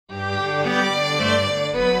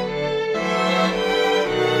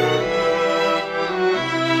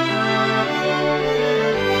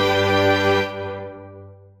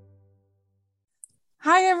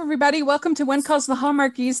everybody. Welcome to When Calls the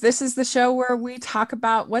Hallmarkies. This is the show where we talk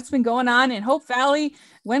about what's been going on in Hope Valley,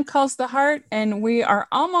 When Calls the Heart, and we are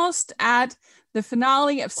almost at the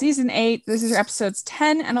finale of season 8. This is episodes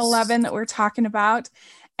 10 and 11 that we're talking about.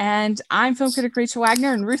 And I'm film critic Rachel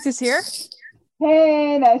Wagner, and Ruth is here.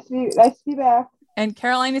 Hey, nice to be back. And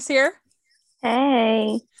Caroline is here.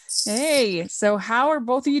 Hey. Hey. So how are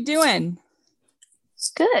both of you doing?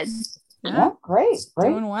 Good. Yeah, great.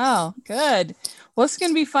 Doing well. Good. Well, it's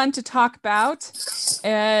going to be fun to talk about.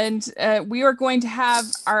 And we are going to have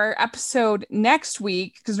our episode next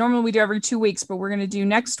week, because normally we do every 2 weeks, but we're going to do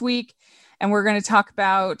next week. And we're going to talk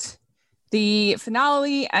about the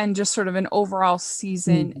finale and just sort of an overall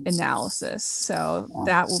season analysis. So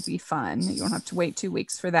that will be fun. You don't have to wait 2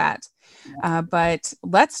 weeks for that. But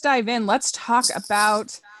let's dive in. Let's talk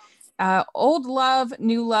about Old Love,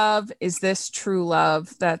 New Love, Is This True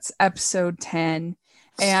Love? That's episode 10.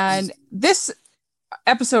 And this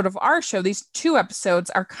episode of our show, these 2 episodes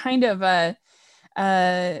are kind of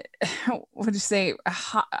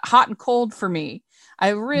hot and cold for me. I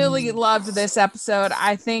really loved this episode.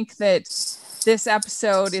 I think that this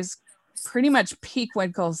episode is pretty much peak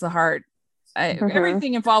When Calls the Heart.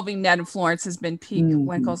 Everything involving Ned and Florence has been peak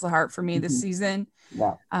When Calls the Heart for me this season.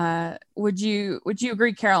 Yeah. Would you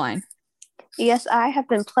agree, Caroline? Yes, I have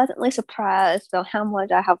been pleasantly surprised about how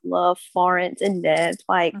much I have loved Florence and Ned.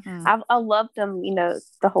 Like, I loved them,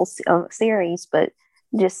 the whole series, but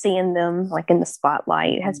just seeing them like in the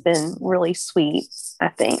spotlight has been really sweet, I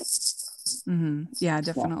think. Yeah,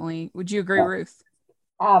 definitely. Would you agree, Ruth?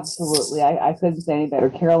 Absolutely. I couldn't say any better.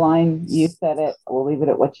 Caroline, you said it. We'll leave it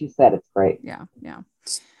at what you said. It's great. Yeah.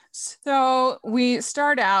 So we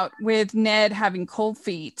start out with Ned having cold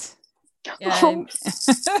feet. And,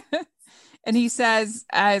 and he says,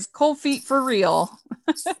 as cold feet for real.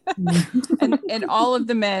 and all of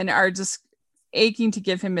the men are just aching to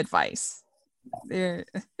give him advice. They're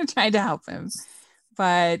trying to help him.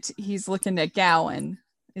 But he's looking at Gowan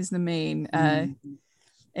is the main.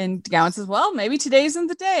 And Gowan says, well, maybe today isn't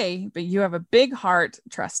the day, but you have a big heart.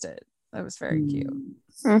 Trust it. That was very cute.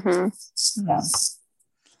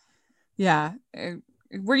 Yeah.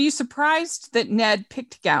 Were you surprised that Ned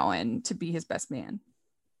picked Gowan to be his best man?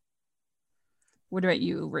 What about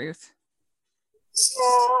you, Ruth?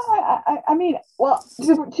 Yeah, I mean, well,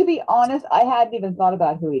 to be honest, I hadn't even thought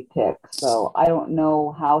about who he picked, so I don't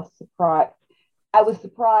know how surprised. I was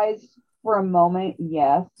surprised for a moment,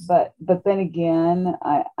 yes, but then again,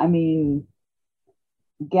 I mean,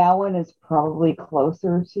 Gowan is probably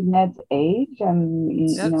closer to Ned's age. I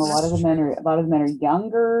mean, a lot of the men are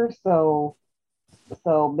younger, so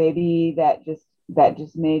maybe that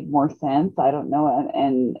just made more sense. I don't know,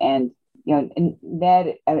 and and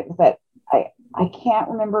Ned. I can't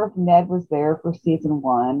remember if Ned was there for season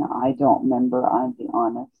 1. I don't remember. I'll be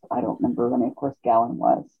honest. I don't remember. I mean, of course, Gowan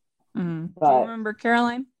was. But, do you remember,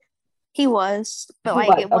 Caroline? He was,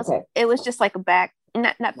 but it was just like a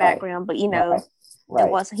not background, but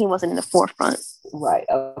Right. He wasn't in the forefront. Right.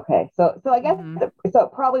 Okay. So I guess so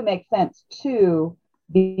it probably makes sense too,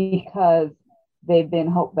 because they've been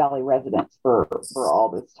Hope Valley residents for all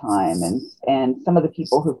this time, and some of the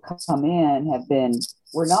people who've come in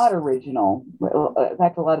were not original. In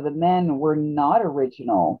fact, a lot of the men were not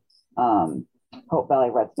original Hope Valley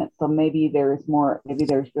residents. So maybe there's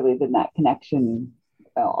really been that connection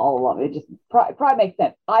all along. It just probably makes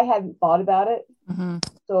sense. I hadn't thought about it.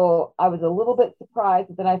 So I was a little bit surprised,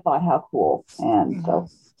 but then I thought, how cool. And so,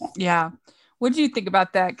 yeah. What did you think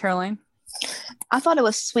about that, Caroline? I thought it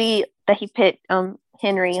was sweet that he picked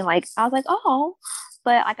Henry. Like, I was like, oh,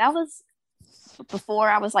 but like before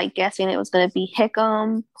I was like guessing it was going to be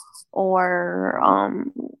Hickam or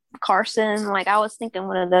Carson. Like, I was thinking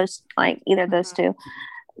one of those, like either of those two.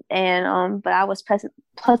 And but I was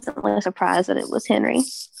pleasantly surprised that it was Henry.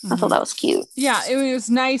 I thought that was cute. Yeah, it was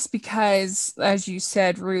nice because, as you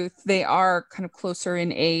said, Ruth, they are kind of closer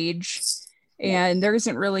in age, and there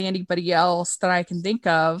isn't really anybody else that I can think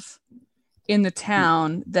of in the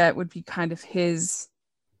town that would be kind of his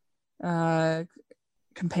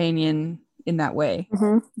companion in that way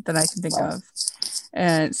that I can think of.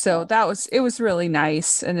 And so it was really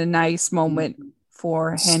nice, and a nice moment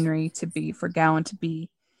for Gowan to be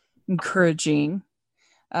encouraging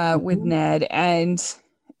with Ned. And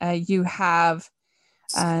you have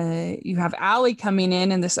Allie coming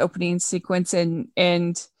in this opening sequence,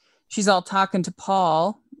 and she's all talking to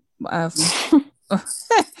Paul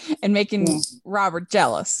and making Robert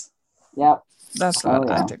jealous. Yep. That's what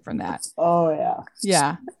I took from that. Oh yeah.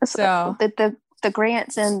 Yeah. So the the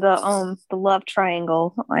Grants and the love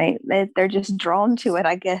triangle, like they're just drawn to it,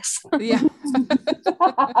 I guess. Yeah.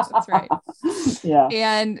 That's right. Yeah.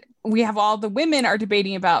 And we have all the women are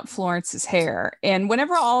debating about Florence's hair. And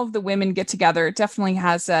whenever all of the women get together, it definitely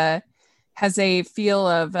has a feel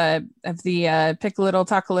of the Pick a Little,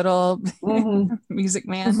 Talk a Little Mhm. Music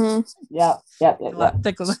Man. Mhm. Yeah.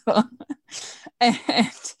 Pick a Little.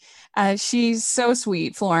 And she's so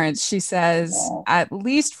sweet, Florence. She says, Yeah. at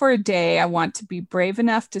least for a day, I want to be brave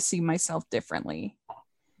enough to see myself differently.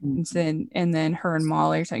 And then her and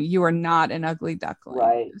Molly are saying, you are not an ugly duckling.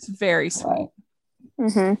 Right. It's very sweet.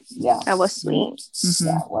 Right. Yeah. That was sweet. Mhm.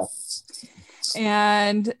 Yeah, it was.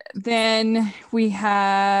 And then we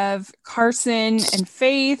have Carson and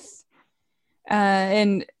Faith,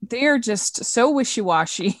 and they're just so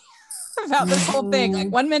wishy-washy about this whole thing. Like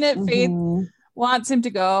 1 minute Faith wants him to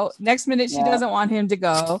go, next minute she doesn't want him to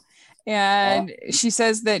go, and she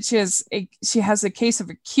says that she has a case of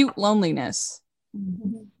acute loneliness.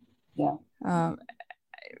 Yeah.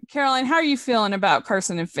 Caroline, how are you feeling about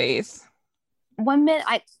Carson and Faith? 1 minute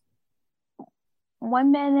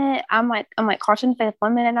I'm like Carson Faith.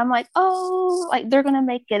 1 minute I'm like, oh, like they're gonna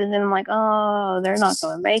make it, and then I'm like, oh, they're not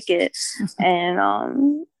gonna make it.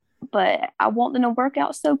 And but I want them to work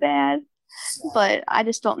out so bad, but I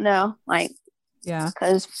just don't know, like,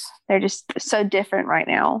 because they're just so different right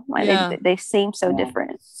now. Like they seem so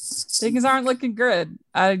different. Things aren't looking good.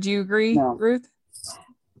 Do you agree, Ruth?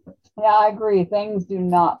 Yeah, I agree. Things do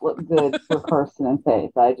not look good for Carson and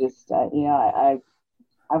Faith. I just, I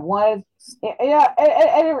wanted, and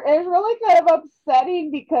it's really kind of upsetting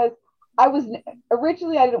because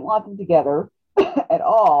originally I didn't want them together at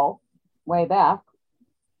all way back.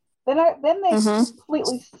 Then they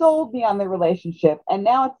completely sold me on the relationship, and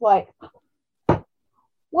now it's like,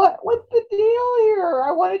 what's the deal here?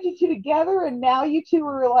 I wanted you two together, and now you two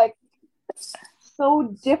are like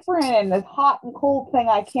so different, and this hot and cold thing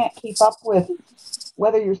I can't keep up with.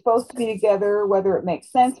 Whether you're supposed to be together, whether it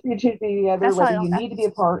makes sense for you two to be together, whether you need to be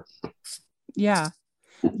apart. Yeah.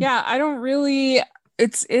 I don't really.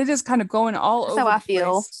 It is kind of going all over. That's how I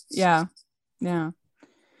feel. Place. Yeah.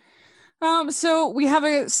 So we have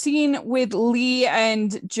a scene with Lee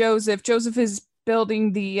and Joseph. Joseph is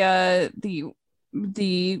building the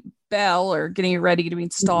bell, or getting it ready to be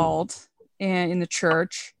installed in the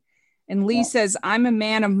church. And Lee says, I'm a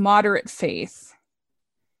man of moderate faith.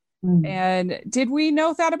 And did we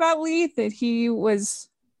know that about Lee, that he was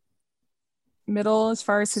middle as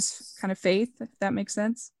far as his kind of faith, if that makes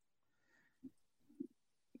sense?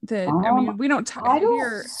 That I mean, we don't talk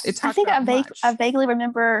here. I think I vaguely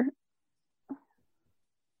remember.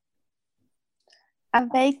 I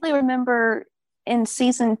vaguely remember in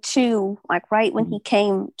season 2, like right when he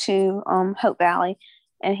came to Hope Valley,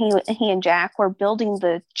 and he and Jack were building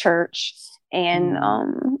the church, and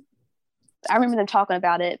I remember them talking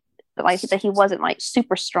about it, but like that he wasn't like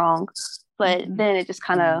super strong, but then it just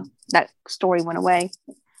kind of that story went away.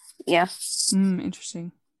 Yeah.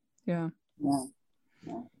 Interesting. Yeah.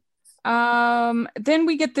 Then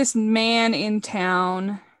we get this man in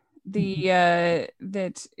town,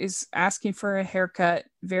 that is asking for a haircut.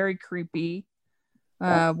 Very creepy.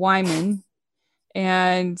 Wyman,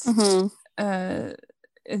 and so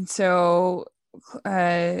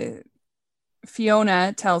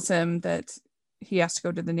Fiona tells him that he has to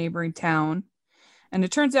go to the neighboring town, and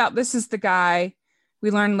it turns out this is the guy. We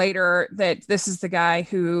learn later that this is the guy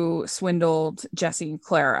who swindled Jesse and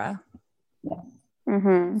Clara.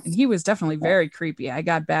 And he was definitely very creepy. I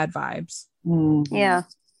got bad vibes. Yeah.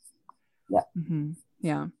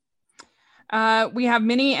 We have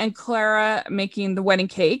Minnie and Clara making the wedding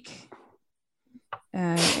cake,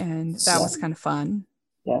 and that was kind of fun.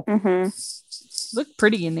 Looked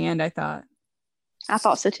pretty in the end, I thought. I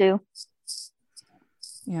thought so too.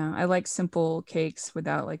 Yeah, I like simple cakes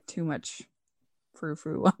without like too much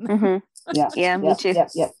frou-frou on them. Me too.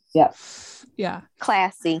 Yeah.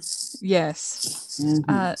 Classy. Yes.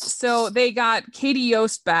 So they got Katie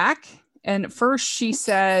Yost back, and at first she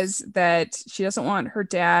says that she doesn't want her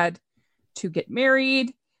dad to get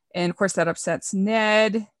married, and of course that upsets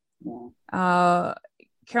Ned.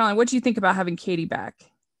 Caroline, what do you think about having Katie back?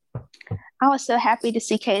 I was so happy to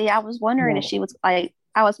see Katie. I was wondering if she was like,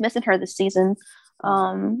 I was missing her this season.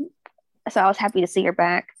 So I was happy to see her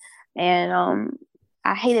back. And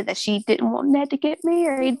I hated that she didn't want Ned to get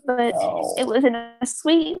married, but it was in a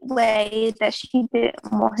sweet way that she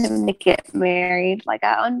didn't want him to get married. Like,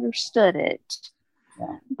 I understood it.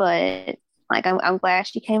 But like, I'm glad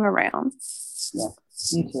she came around. Yeah,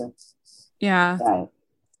 me too. Yeah.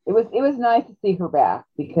 It was nice to see her back,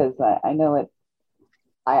 because I know it.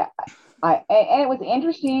 And it was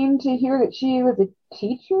interesting to hear that she was a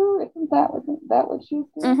teacher. Wasn't that what she was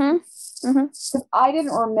doing? Mm-hmm. 'Cause I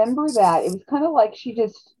didn't remember that. It was kind of like she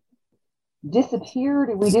just disappeared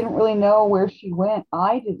and we didn't really know where she went.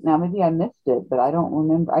 I didn't. Now maybe I missed it, but I don't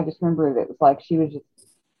remember. I just remember that it was like she was just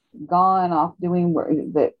gone off doing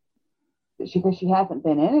that. Because she hasn't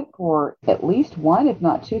been in it for at least one, if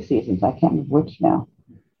not two seasons. I can't remember which now.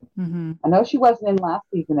 Mm-hmm. I know she wasn't in last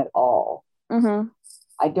season at all. Mm-hmm.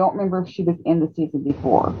 I don't remember if she was in the season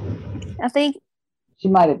before. I think She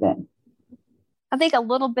might have been. a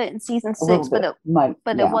little bit in season 6, but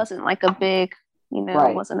it wasn't like a big,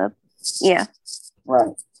 right. It wasn't a, yeah.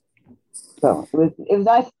 Right. So it was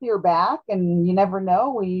nice to see her back, and you never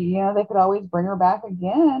know. They could always bring her back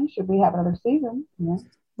again should we have another season.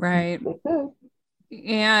 Right. They could.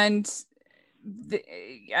 And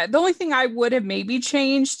the only thing I would have maybe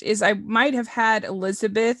changed is I might have had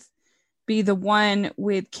Elizabeth be the one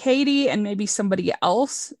with Katie and maybe somebody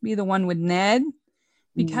else be the one with Ned,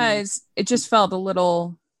 because it just felt a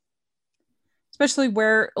little, especially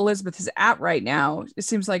where Elizabeth is at right now. It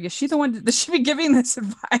seems like, is she the one that should be giving this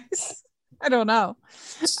advice? I don't know.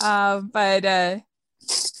 But I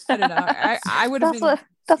don't know. I would have been.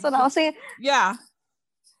 That's what I was saying. Yeah.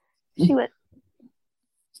 She would.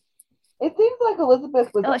 It seems like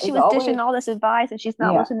Elizabeth was. She was dishing all this advice, and she's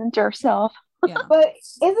not listening to herself. Yeah. But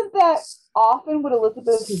isn't that often what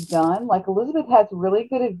Elizabeth has done? Like, Elizabeth has really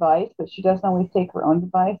good advice, but she doesn't always take her own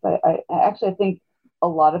advice. I actually think a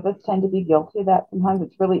lot of us tend to be guilty of that. Sometimes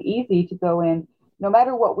it's really easy to go in, no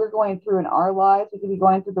matter what we're going through in our lives, we could be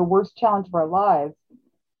going through the worst challenge of our lives,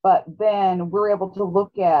 but then we're able to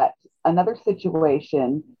look at another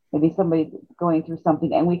situation, maybe somebody going through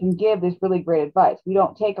something, and we can give this really great advice. We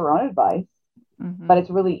don't take our own advice, but it's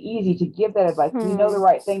really easy to give that advice. We know the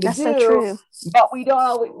right thing to do, so true. but we don't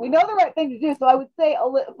always. We know the right thing to do. So I would say,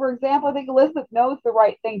 for example, I think Elizabeth knows the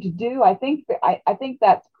right thing to do. I think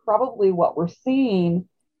that's probably what we're seeing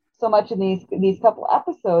so much in these couple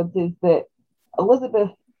episodes, is that Elizabeth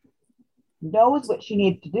knows what she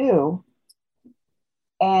needs to do,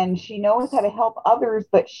 and she knows how to help others,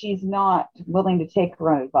 but she's not willing to take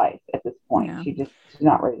her own advice at this point. Yeah. She's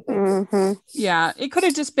not ready to take it. Yeah, it could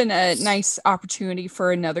have just been a nice opportunity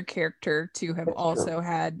for another character to have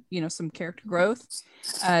had, some character growth.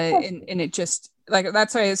 And it just, like,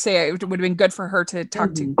 that's why I say it would have been good for her to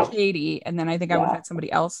talk to Katie, and then I think I would have had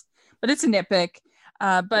somebody else. But it's a nitpick.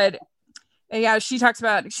 But yeah, she talks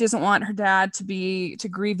about she doesn't want her dad to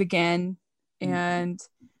grieve again. And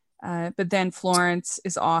but then Florence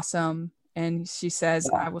is awesome, and she says,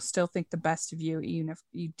 I will still think the best of you, even if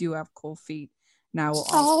you do have cold feet. And I will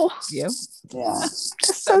always love you. Yeah.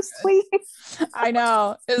 So sweet. I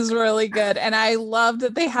know. It was really good. And I loved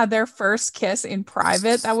that they had their first kiss in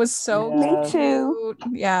private. That was so Me too.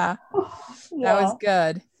 Yeah. That was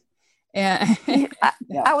good. And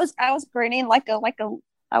I was grinning like a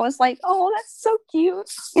I was like, oh, that's so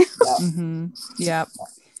cute. Yep.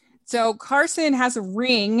 So Carson has a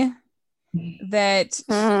ring that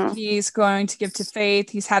he's going to give to Faith.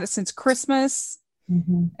 He's had it since Christmas.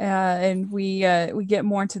 And we get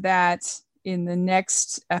more into that in the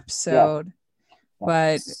next episode.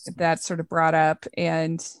 But that's sort of brought up,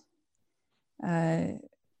 and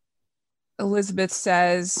Elizabeth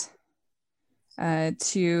says they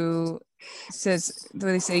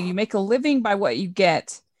say you make a living by what you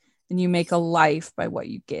get, and you make a life by what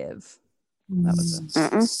you give. That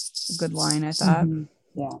was a good line, I thought.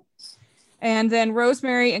 Yeah. And then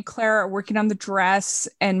Rosemary and Clara are working on the dress,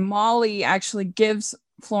 and Molly actually gives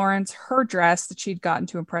Florence her dress that she'd gotten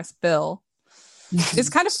to impress Bill. It's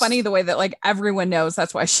kind of funny the way that, like, everyone knows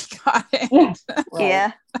that's why she got it.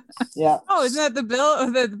 Yeah. Yeah. Oh, isn't that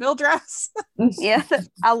the Bill dress? Yeah.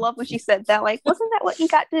 I love when she said that. Like, wasn't that what you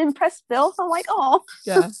got to impress Bill? I'm like, oh.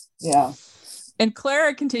 Yeah. Yeah. And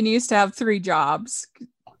Clara continues to have 3 jobs.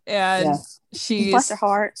 And she's bless her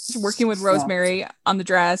heart, working with Rosemary on the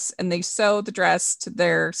dress, and they sew the dress to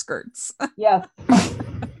their skirts. Yes.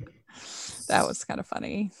 That was kind of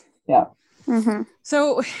funny. Yeah.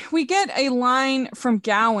 So we get a line from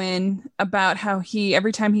Gowan about how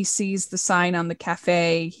every time he sees the sign on the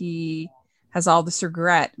cafe, he has all this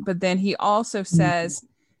regret. But then he also says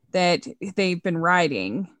that they've been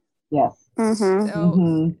riding. Yes.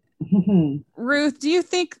 So, Ruth, do you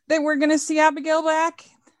think that we're going to see Abigail back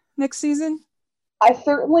next season? I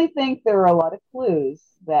certainly think there are a lot of clues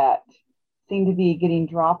that seem to be getting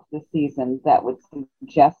dropped this season that would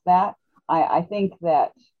suggest that. I think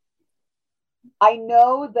that I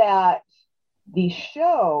know that the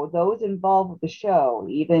show, those involved with the show,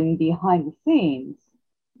 even behind the scenes,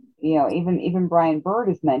 even Brian Bird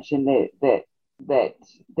has mentioned that that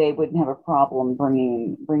they wouldn't have a problem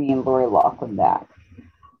bringing Lori Loughlin back.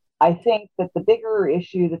 I think that the bigger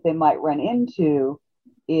issue that they might run into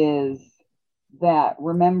is that,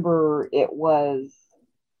 remember, it was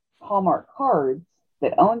Hallmark Cards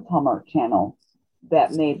that owns Hallmark Channel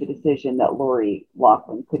that made the decision that Lori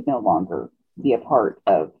Loughlin could no longer be a part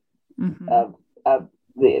of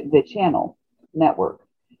the channel network.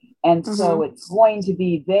 And so it's going to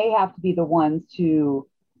be, they have to be the ones to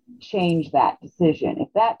change that decision.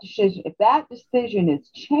 If that decision is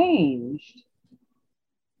changed,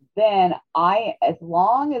 then as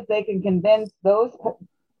long as they can convince that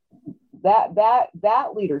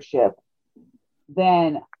leadership,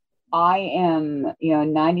 then I am,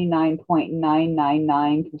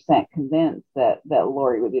 99.999% convinced that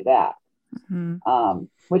Lori would be back,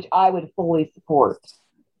 which I would fully support.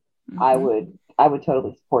 I would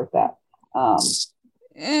totally support that.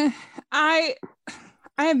 I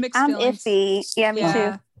have mixed feelings. I'm iffy. Yeah, me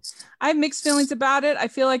too. I have mixed feelings about it. I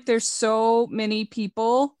feel like there's so many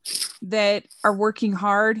people that are working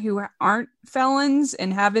hard who aren't felons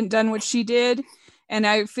and haven't done what she did. And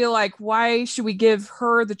I feel like, why should we give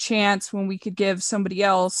her the chance when we could give somebody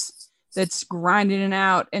else that's grinding it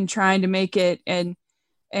out and trying to make it and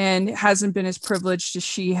hasn't been as privileged as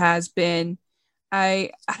she has been? I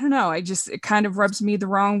don't know. It kind of rubs me the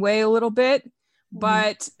wrong way a little bit.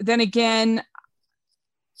 But then again,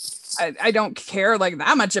 I don't care like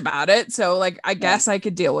that much about it. So like, I guess I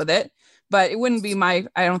could deal with it, but it wouldn't be I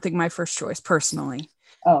don't think my first choice personally.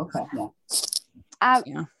 Oh, okay.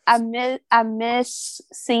 Yeah. I miss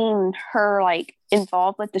seeing her like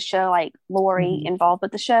involved with the show, like Lori involved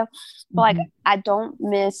with the show. But like, I don't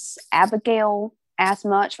miss Abigail as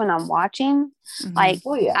much when I'm watching. Like,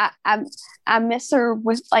 I miss her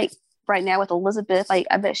with like right now with Elizabeth. Like,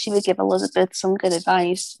 I bet she would give Elizabeth some good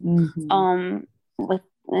advice. With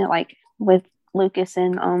with Lucas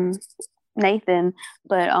and Nathan,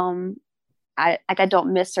 but I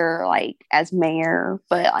don't miss her like as mayor,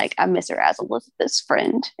 but like I miss her as Elizabeth's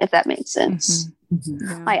friend, if that makes sense.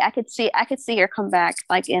 Yeah. Like I could see her come back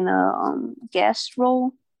like in a guest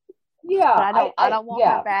role. Yeah, but I don't want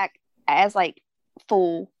her back as like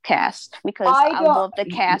full cast because I love the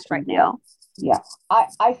cast right now. Yeah,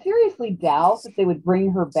 I seriously doubt that they would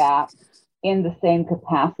bring her back in the same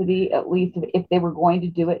capacity, at least if they were going to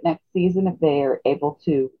do it next season, if they are able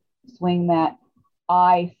to swing that.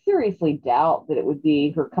 I seriously doubt that it would be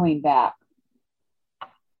her coming back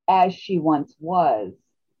as she once was,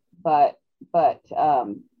 but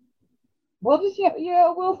we'll just,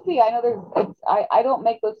 we'll see. I know I don't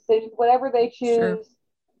make those decisions. Whatever they choose, sure.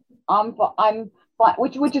 I'm fine,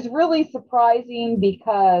 which is really surprising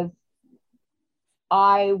because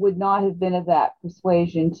I would not have been of that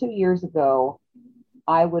persuasion 2 years ago.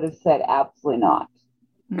 I would have said absolutely not.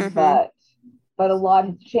 But a lot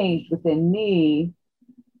has changed within me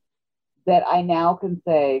that I now can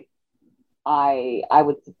say I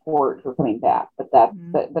would support her coming back. But that's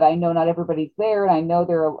but I know not everybody's there, and I know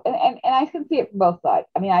there are, and I can see it from both sides.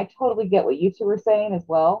 I mean, I totally get what you two were saying as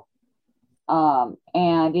well.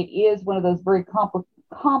 And it is one of those very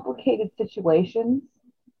complicated situations.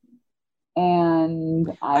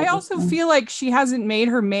 And I also feel like she hasn't made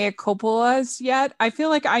her mea culpas yet. I feel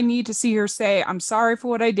like I need to see her say, I'm sorry for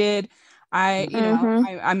what I did.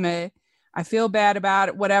 I feel bad about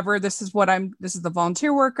it. Whatever. This is the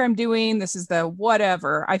volunteer work I'm doing. This is the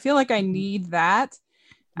whatever. I feel like I need that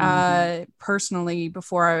personally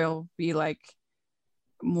before I'll be like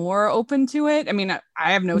more open to it. I mean,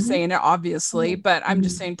 I have no say in it, obviously, but I'm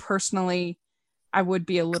just saying personally, I would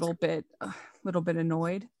be a little bit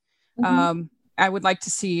annoyed. I would like to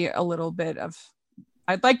see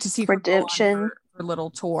I'd like to see redemption, her little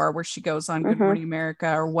tour where she goes on Good Morning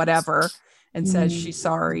America or whatever and says she's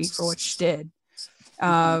sorry for what she did.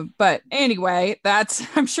 But anyway,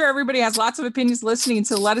 I'm sure everybody has lots of opinions listening,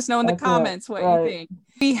 so let us know in the comments what you think.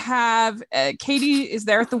 We have Katie is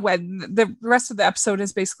there at the wedding. The rest of the episode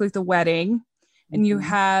is basically the wedding, and you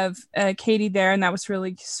have Katie there, and that was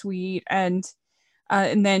really sweet. And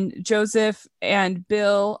then Joseph and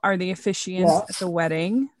Bill are the officiants at the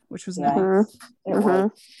wedding, which was nice.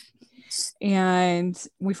 And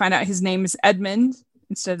we find out his name is Edmund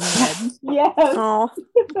instead of Ned. Yes. Oh,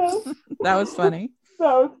 that was funny.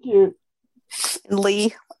 That was cute. And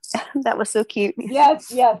Lee, that was so cute.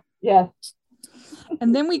 Yes.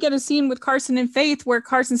 And then we get a scene with Carson and Faith where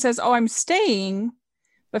Carson says, "Oh, I'm staying,"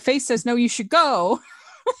 but Faith says, "No, you should go."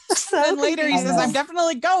 So then later he says, "I'm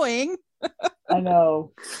definitely going." I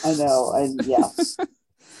know. And yeah.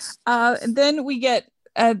 And then we get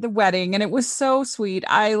the wedding, and it was so sweet.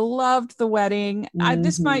 I loved the wedding.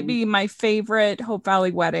 This might be my favorite Hope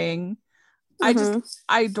Valley wedding.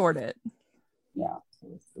 I adored it. Yeah.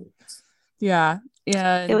 Yeah.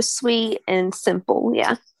 And It was sweet and simple.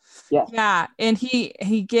 Yeah. Yeah. And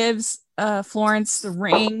he gives Florence the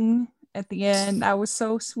ring at the end. That was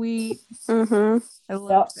so sweet. I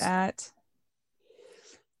loved that.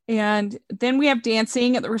 And then we have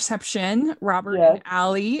dancing at the reception. Robert and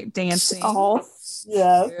Allie dancing. Oh,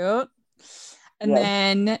 yeah. Cute. And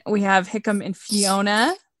then we have Hickam and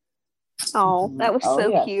Fiona. Oh, that was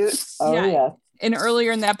so cute. Oh, yeah. And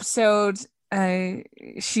earlier in the episode,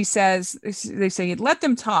 she says, they say, let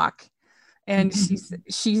them talk. And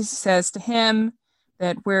she says to him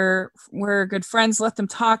that we're good friends, let them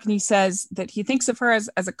talk. And he says that he thinks of her as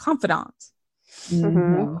a confidant.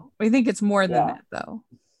 I think it's more than that, though.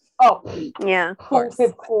 Oh, yeah. Of course.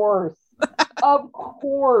 Of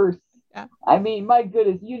course. Yeah. I mean, my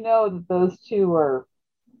goodness, you know that those two are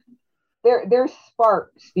there's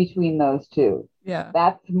sparks between those two. Yeah.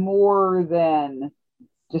 That's more than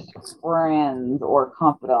just friends or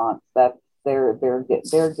confidants. That's they're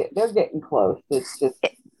getting close. It's just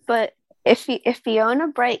but if Fiona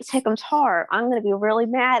breaks Hickham's heart, I'm gonna be really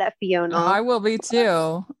mad at Fiona. Oh, I will be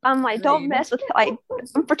too. I'm like, don't mess with I'm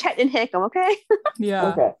protecting Hickam, okay?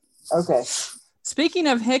 Yeah. Okay. Speaking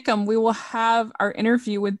of Hickam, we will have our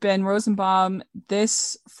interview with Ben Rosenbaum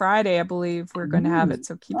this Friday, I believe. We're going to have it,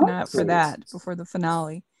 so keep an eye out for that before the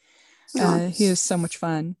finale. He is so much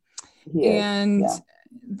fun.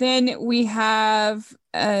 Then we have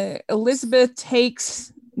Elizabeth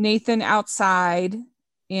takes Nathan outside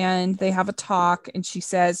and they have a talk, and she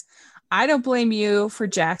says, I don't blame you for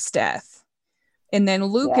Jack's death. And then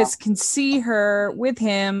Lucas can see her with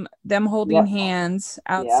him, them holding hands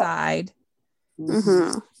outside.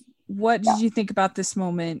 What did you think about this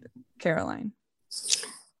moment, Caroline?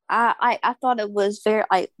 I thought it was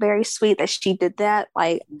very sweet that she did that.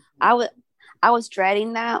 Like I was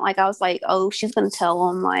dreading that. Like I was like, oh, she's gonna tell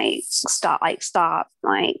him stop,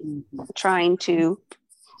 trying to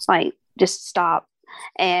just stop.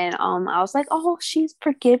 And I was like, oh, she's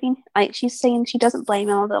forgiving. Like she's saying she doesn't blame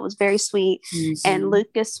him. That was very sweet. And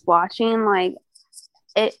Lucas watching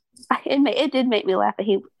it did make me laugh that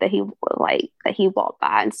he walked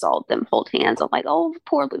by and saw them hold hands. I'm like, oh,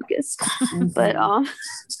 poor Lucas. But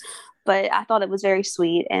I thought it was very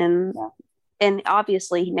sweet, and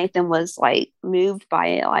obviously Nathan was moved by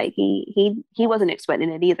it. Like he wasn't expecting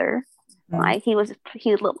it either. Like he was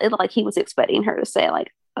expecting her to say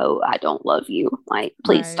oh, I don't love you. Like,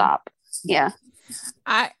 please stop. Yeah.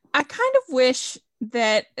 I kind of wish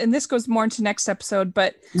that, and this goes more into next episode,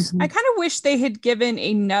 but I kind of wish they had given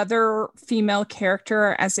another female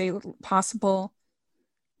character as a possible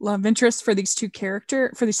love interest for these three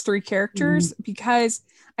characters, because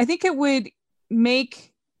I think it would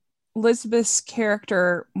make Elizabeth's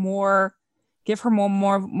character give her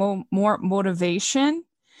more motivation.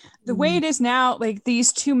 The way it is now,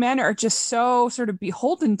 these two men are just so sort of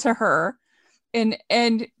beholden to her and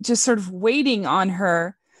just sort of waiting on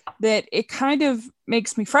her, that it kind of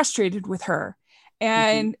makes me frustrated with her.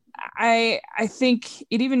 And I think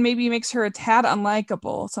it even maybe makes her a tad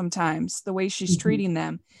unlikable sometimes, the way she's treating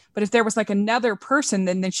them. But if there was another person,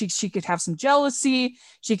 then she could have some jealousy.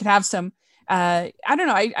 She could have some, I don't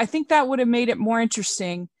know. I think that would have made it more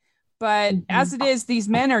interesting. But as it is, these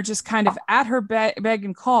men are just kind of at her beg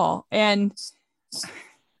and call. And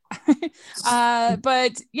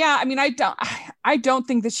but yeah, I mean, I don't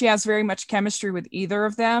think that she has very much chemistry with either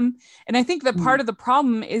of them. And I think that part of the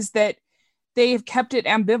problem is that they have kept it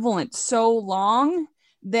ambivalent so long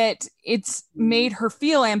that it's made her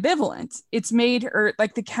feel ambivalent. It's made her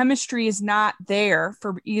the chemistry is not there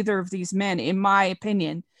for either of these men, in my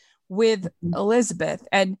opinion, with Elizabeth.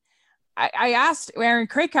 And I asked Aaron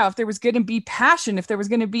Krakow if there was going to be passion,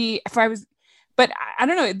 but I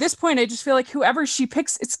don't know. At this point, I just feel like whoever she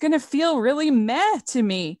picks, it's going to feel really meh to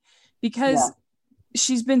me, because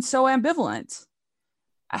she's been so ambivalent.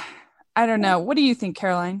 I don't know. What do you think,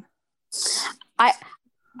 Caroline? I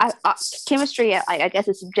chemistry, I guess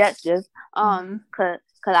it's subjective. Cause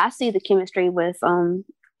I see the chemistry with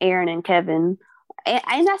Aaron and Kevin, and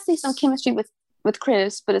I see some chemistry with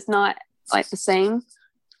Chris, but it's not the same.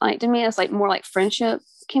 To me, it's more like friendship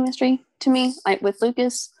chemistry to me, with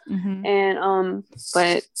Lucas. And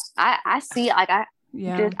but I see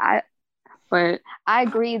but I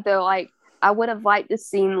agree though. I would have liked to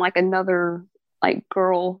seen another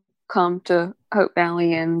girl come to Hope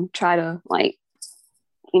Valley and try to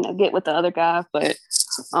get with the other guy, but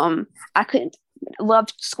I couldn't. Love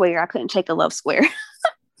square. I couldn't take a love square.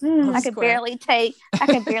 I could barely take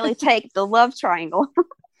the love triangle.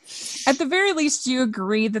 At the very least, do you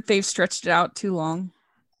agree that they've stretched it out too long?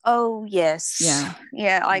 Oh yes. Yeah.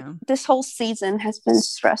 Yeah. Like Yeah. this whole season has been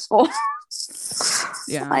stressful.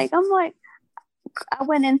 Yeah. Like I'm like, I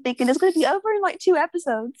went in thinking it's going to be over in like 2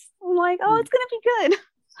 episodes. I'm like, oh, it's going to be good.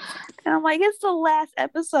 And I'm like, it's the last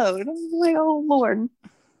episode. I'm like, oh Lord.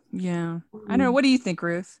 Yeah. I don't know. What do you think,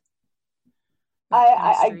 Ruth?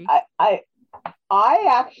 I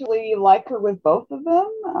actually like her with both of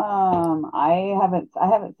them. I haven't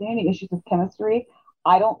seen any issues with chemistry.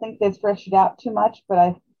 I don't think they've stretched it out too much,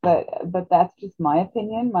 but that's just my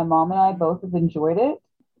opinion. My mom and I both have enjoyed it.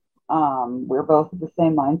 We're both of the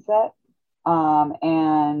same mindset.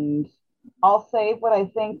 And I'll save what I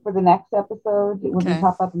think for the next episode. We can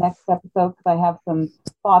talk about the next episode because I have some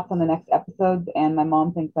thoughts on the next episode, and my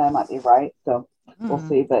mom thinks that I might be right. So we'll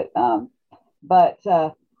see. But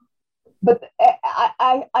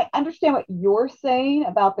I understand what you're saying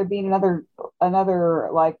about there being another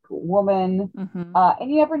like woman,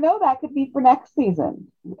 and you never know, that could be for next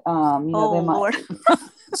season. They might. Lord.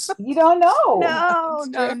 You don't know. No.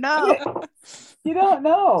 You don't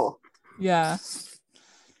know. Yeah.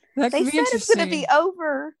 That They could be said it's going to be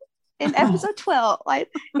over in episode 12.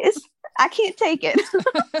 Like I can't take it.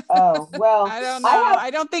 Oh, well. I don't know. I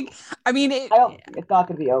don't think. I mean, it's not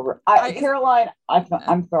going to be over. Caroline,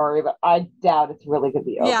 I'm sorry, but I doubt it's really going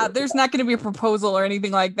to be over. Yeah, there's not going to be a proposal or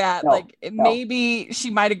anything like that. No, maybe she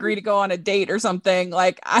might agree to go on a date or something.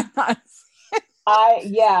 Like, I'm not.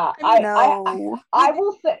 I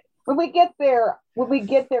will say when we get there,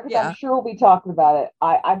 because I'm sure we'll be talking about it.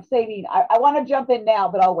 I'm saving. I want to jump in now,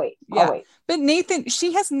 but I'll wait. I'll wait. But Nathan,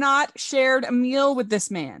 she has not shared a meal with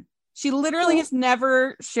this man. She literally has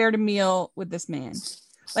never shared a meal with this man.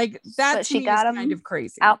 Like that to me is kind of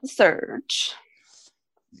crazy. Out the surge.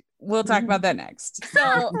 We'll talk about that next.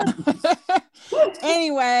 So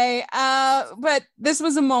anyway, but this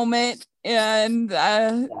was a moment, and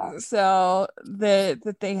so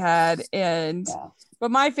that they had, and but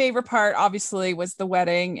my favorite part obviously was the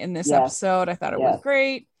wedding in this episode. I thought it was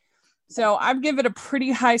great. So I'd give it a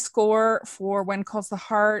pretty high score for When Calls the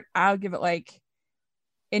Heart. I'll give it like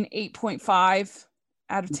an 8.5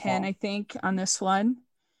 out of 10, I think, on this one.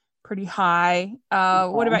 Pretty high.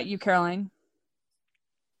 What about you, Caroline?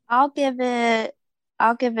 I'll give it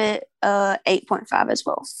 8.5 as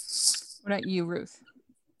well. What about you, Ruth?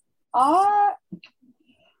 I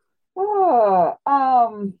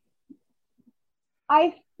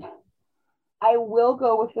will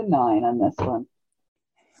go with the 9 on this one.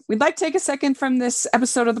 We'd like to take a second from this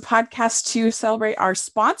episode of the podcast to celebrate our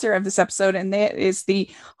sponsor of this episode, and that is the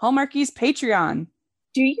Hallmarkies Patreon.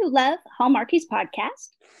 Do you love Hallmarkies podcast?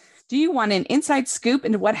 Do you want an inside scoop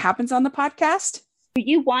into what happens on the podcast? Do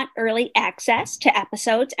you want early access to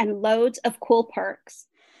episodes and loads of cool perks?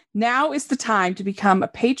 Now is the time to become a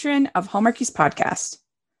patron of Hallmarkies podcast.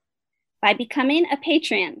 By becoming a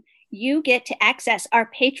patron, you get to access our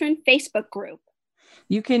patron Facebook group.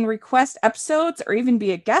 You can request episodes or even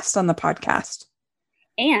be a guest on the podcast.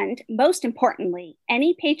 And most importantly,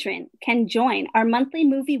 any patron can join our monthly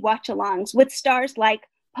movie watch-alongs with stars like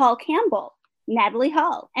Paul Campbell, Natalie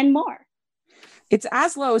Hall, and more. It's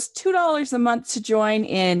as low as $2 a month to join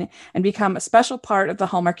in and become a special part of the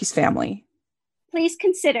Hallmarkies family. Please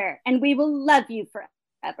consider, and we will love you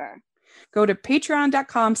forever. Go to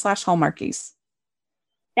patreon.com/Hallmarkies.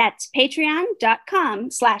 That's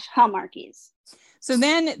patreon.com/Hallmarkies. So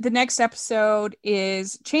then the next episode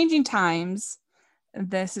is Changing Times.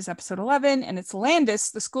 This is episode 11, and it's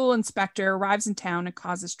Landis, the school inspector, arrives in town and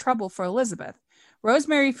causes trouble for Elizabeth.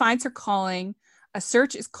 Rosemary finds her calling. A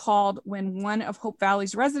search is called when one of Hope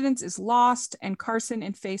Valley's residents is lost, and Carson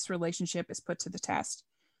and Faith's relationship is put to the test.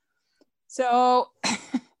 So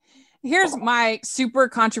here's my super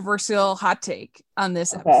controversial hot take on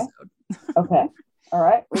this episode. Okay. All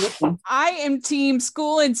right. I am team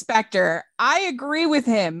school inspector. I agree with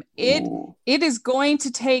him. It is going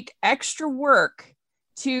to take extra work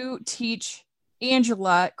to teach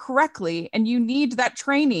Angela correctly, and you need that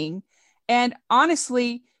training. And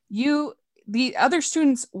honestly, the other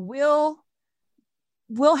students will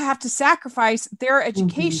have to sacrifice their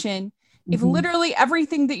education. If literally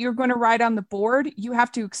everything that you're going to write on the board, you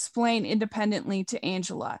have to explain independently to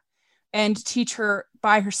Angela and teach her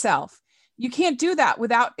by herself. You can't do that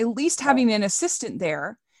without at least having an assistant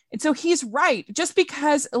there. And so he's right. Just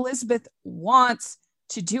because Elizabeth wants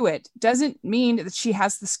to do it doesn't mean that she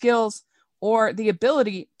has the skills or the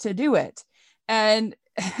ability to do it. And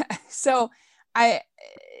so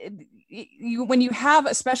when you have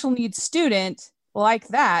a special needs student like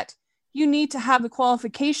that, you need to have the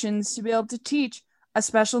qualifications to be able to teach a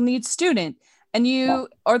special needs student. And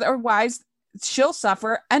or otherwise she'll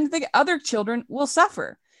suffer and the other children will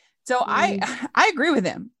suffer. So I agree with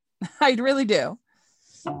him. I really do.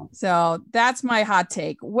 Yeah. So that's my hot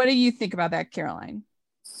take. What do you think about that, Caroline?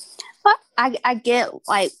 But I get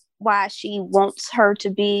like why she wants her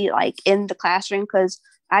to be like in the classroom, because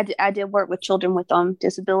I did work with children with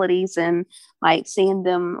disabilities, and like seeing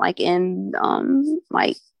them like in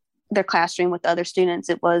like their classroom with other students,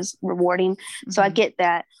 it was rewarding. Mm-hmm. So I get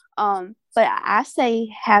that. But I say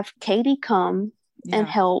have Katie come and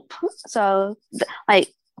help. So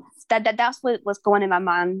like that's what was going in my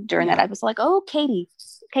mind during that. I was like, oh, Katie.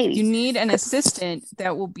 You need an assistant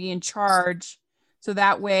that will be in charge, so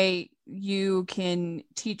that way you can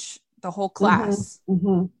teach the whole class.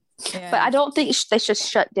 Mm-hmm. But I don't think they should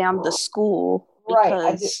shut down the school,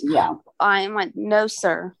 because I'm like, no,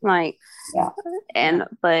 sir. Like,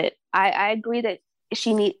 but I agree that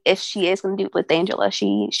if she is going to do it with Angela,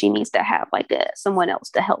 she needs to have like someone else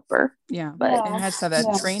to help her. Yeah, but it has to have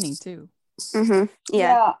that training too. Mm-hmm.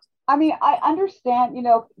 Yeah. I mean, I understand.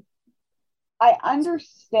 I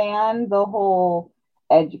understand the whole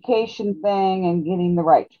education thing and getting the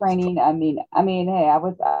right training. I mean, hey, I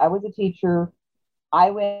was a teacher.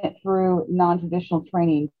 I went through non-traditional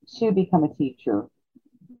training to become a teacher,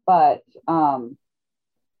 but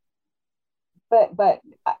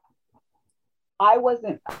I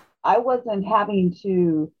wasn't having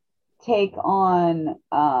to take on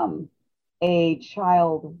a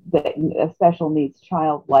child, a special needs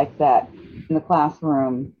child like that in the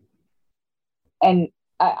classroom, and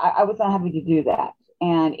I was not having to do that.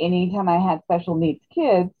 And anytime I had special needs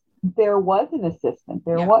kids, there was an assistant.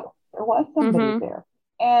 There was somebody there.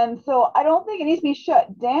 And so I don't think it needs to be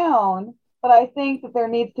shut down, but I think that there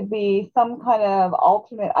needs to be some kind of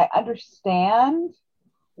alternate. I understand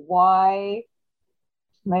why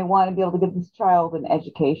you may want to be able to give this child an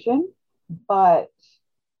education, but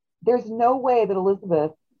there's no way that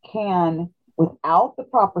Elizabeth can, without the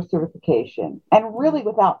proper certification and really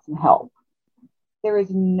without some help, there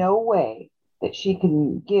is no way that she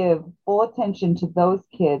can give full attention to those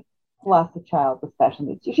kids plus a child with special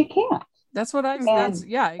needs. She can't. That's what I agree. And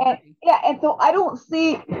so I don't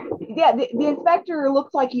see, the inspector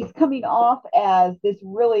looks like he's coming off as this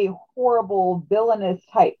really horrible, villainous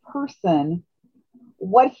type person.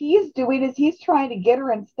 What he's doing is he's trying to get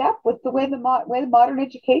her in step with the way the modern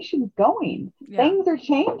education is going. Yeah. Things are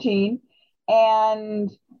changing,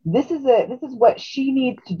 and this is what she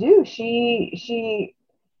needs to do. Isn't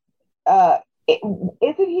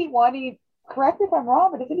he wanting? Correct me if I'm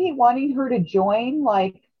wrong, but isn't he wanting her to join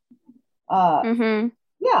the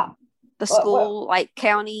school, like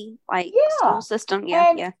county, school system?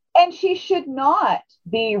 And she should not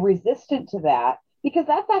be resistant to that, because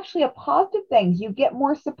that's actually a positive thing. You get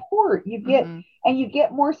more support, you get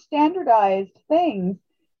more standardized things.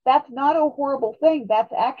 That's not a horrible thing.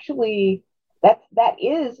 That's actually that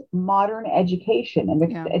is modern education, and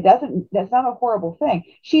that's not a horrible thing.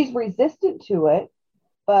 She's resistant to it,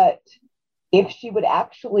 but if she would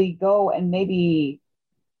actually go and maybe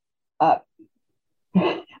if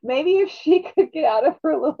she could get out of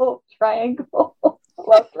her little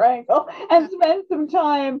love triangle and spend some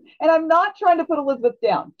time, and I'm not trying to put Elizabeth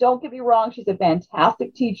down, don't get me wrong, she's a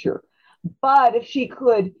fantastic teacher, but if she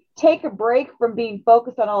could take a break from being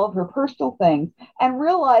focused on all of her personal things and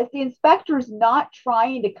realize the inspector's not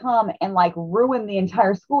trying to come and ruin the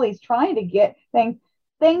entire school. He's trying to get things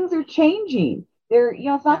are changing.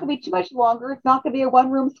 It's not going to be too much longer. It's not going to be a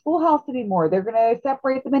one-room schoolhouse anymore. They're going to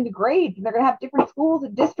separate them into grades, and they're going to have different schools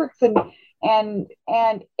and districts, and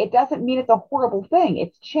it doesn't mean it's a horrible thing.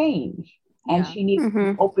 It's change, and she needs to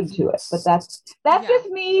be open to it. But that's just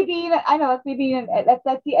me being. I know that's me being. That's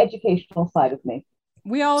the educational side of me.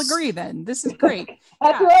 We all agree then. This is great.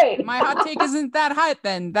 That's right. My hot take isn't that hot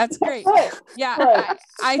then. That's great. Right. Yeah. Right.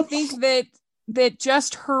 I think that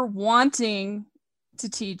just her wanting to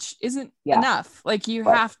teach isn't enough. You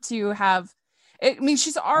have to have, I mean,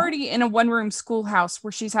 she's already in a one-room schoolhouse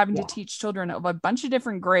where she's having to teach children of a bunch of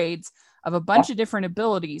different grades, of a bunch of different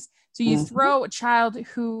abilities. So you throw a child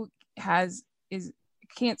who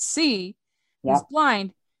can't see, is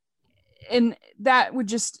blind, and that would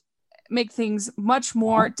just make things much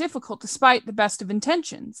more difficult despite the best of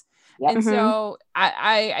intentions. And so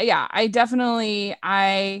I definitely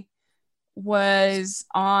was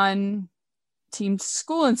on team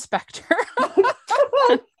school inspector.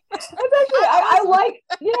 I like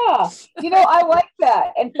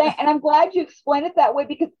that, and I'm glad you explained it that way,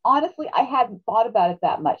 because honestly I hadn't thought about it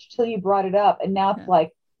that much till you brought it up, and now it's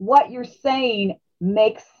like what you're saying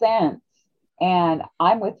makes sense, and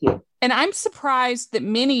I'm with you. And I'm surprised that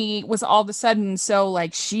Minnie was all of a sudden so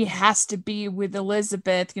she has to be with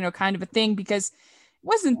Elizabeth, kind of a thing, because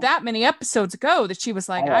wasn't that many episodes ago that she was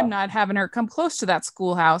like, I'm not having her come close to that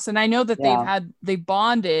schoolhouse. And I know that they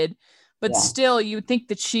bonded, but still you would think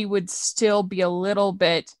that she would still be a little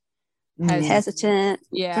bit hesitant.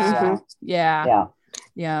 Yeah.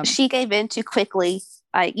 She gave in too quickly.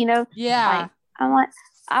 Like, I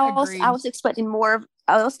was expecting more of,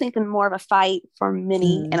 I was thinking more of a fight for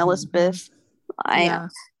Minnie and Elizabeth. They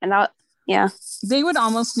would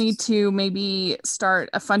almost need to maybe start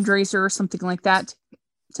a fundraiser or something like that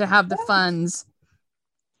to have the funds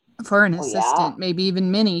for an assistant. Maybe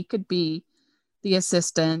even Minnie could be the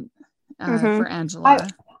assistant for Angela.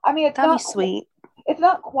 I mean, that'd be sweet. It's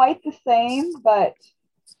not quite the same, but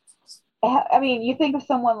I mean, you think of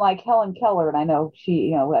someone like Helen Keller, and I know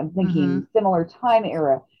she, I'm thinking similar time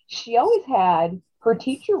era. She always had her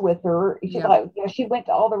teacher with her. She went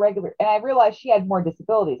to all the regular, and I realized she had more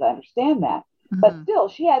disabilities. I understand that, but still,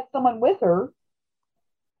 she had someone with her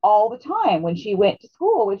all the time when she went to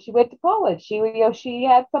school, when she went to college. She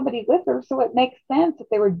had somebody with her, so it makes sense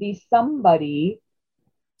that there would be somebody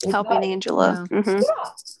helping Angela.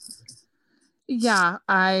 Yeah,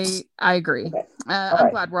 I agree. Okay.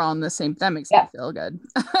 I'm glad we're all on the same. That makes me feel good.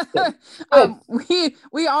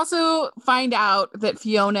 We also find out that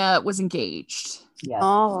Fiona was engaged. Yes.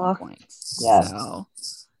 Oh, yes. So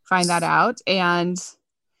find that out, and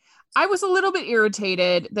I was a little bit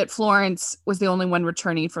irritated that Florence was the only one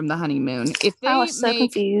returning from the honeymoon. If they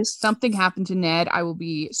confused. Something happened to Ned, I will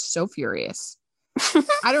be so furious.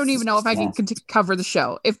 I don't even know if I can cover the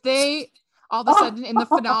show. If they all of a sudden in the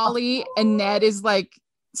finale and Ned is like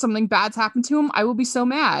something bad's happened to him, I will be so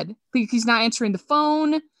mad because he's not answering the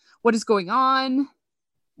phone. What is going on?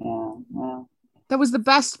 Yeah, well, that was the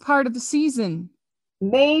best part of the season.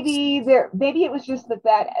 Maybe it was just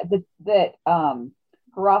that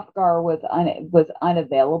Hrothgar was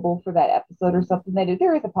unavailable for that episode or something.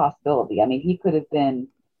 There is a possibility. I mean, there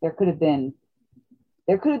could have been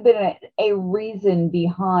a reason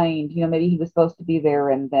behind, maybe he was supposed to be there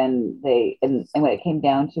and then and when it came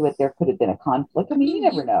down to it, there could have been a conflict. I mean, you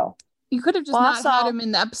never know. You could have just had him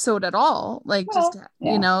in the episode at all. Like,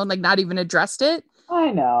 like not even addressed it.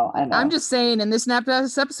 I know. I'm just saying, in this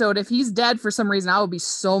episode, if he's dead for some reason, I will be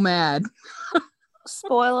so mad.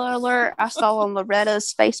 Spoiler alert, I saw on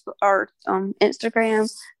Loretta's Facebook or Instagram,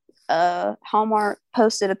 Hallmark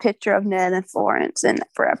posted a picture of Ned and Florence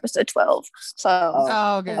for episode 12.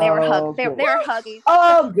 So good. They were hugging.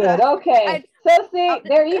 Oh, good. Okay. So see,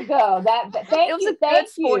 there you go. Thank you. Good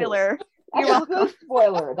spoiler. That's a good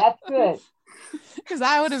spoiler. That's good. Because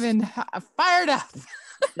I would have been fired up.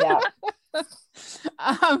 Yeah.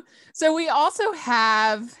 So we also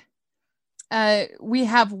have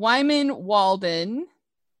Wyman Walden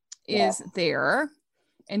is there,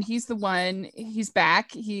 and he's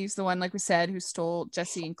back. He's the one, like we said, who stole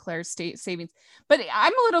Jesse and Claire's state savings. But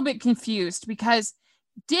I'm a little bit confused because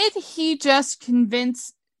did he just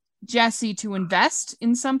convince Jesse to invest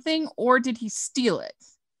in something, or did he steal it?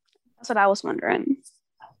 That's what I was wondering.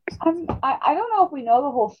 I don't know if we know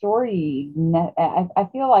the whole story. I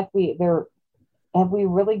feel like have we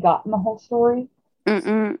really gotten the whole story?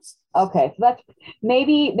 Mm-mm. Okay, so that's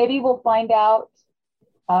maybe we'll find out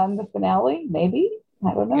on the finale. Maybe,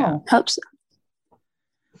 I don't know. Yeah, hope so.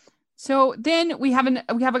 So then we have an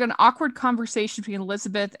awkward conversation between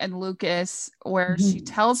Elizabeth and Lucas where she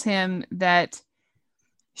tells him that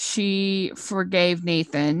she forgave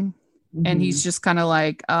Nathan. And he's just kind of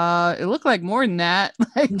like, it looked like more than that.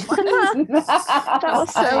 Like, that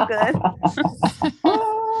was so good.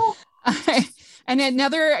 And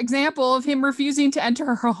another example of him refusing to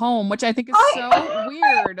enter her home, which I think is so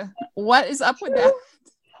weird. What is up with that?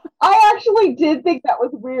 I actually did think that was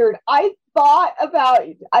weird. I thought about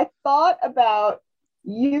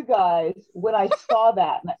you guys when I saw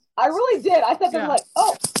that. I really did. I thought like,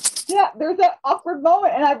 oh, yeah, there's that awkward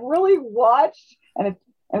moment. And I've really watched, and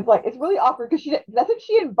it's like, it's really awkward because doesn't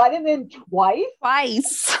she invite him in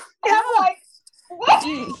twice? And I'm like, what?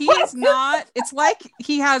 He is not. It's like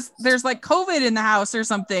there's like COVID in the house or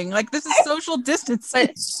something. Like, this is social distancing.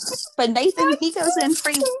 But Nathan, he goes in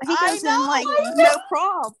free. He goes in like no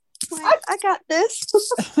problem. Like, I got this.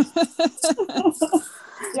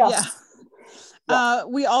 Yeah.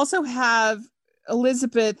 We also have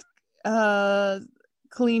Elizabeth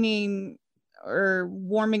cleaning or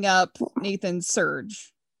warming up Nathan's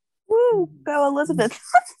surge. Woo, go Elizabeth.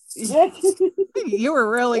 You were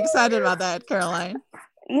really excited about that, Caroline.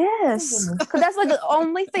 Yes, because that's like the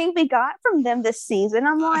only thing we got from them this season.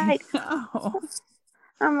 I'm like,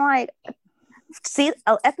 see,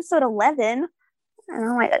 episode 11. And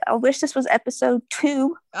I'm like, I wish this was episode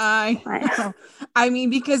 2. I know. I mean,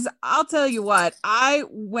 because I'll tell you what, I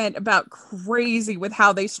went about crazy with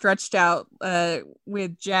how they stretched out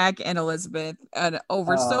with Jack and Elizabeth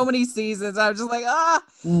over so many seasons. I was just like,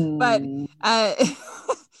 but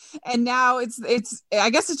and now it's I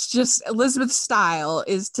guess it's just Elizabeth's style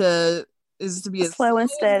is to be as slow and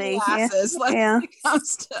steady. molasses, like when it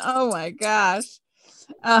comes to, oh my gosh.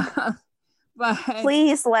 But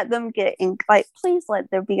please let them get in, like, please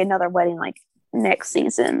let there be another wedding like next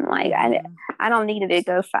season. Like I don't need it to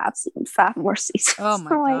go 5 more seasons. Oh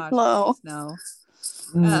my gosh,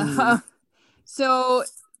 no. So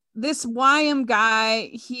this YM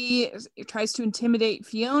guy, he tries to intimidate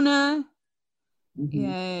Fiona,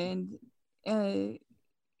 and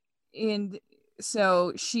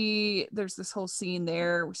so there's this whole scene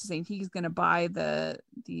there where she's saying he's gonna buy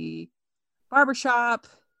the barbershop,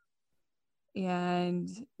 and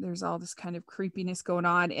there's all this kind of creepiness going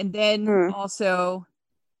on. And then also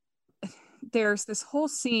there's this whole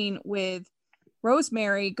scene with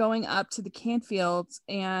Rosemary going up to the Canfields,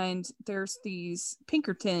 and there's these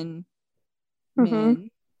Pinkerton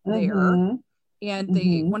men there,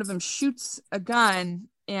 and one of them shoots a gun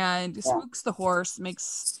and spooks the horse,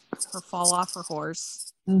 makes her fall off her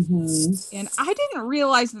horse. And I didn't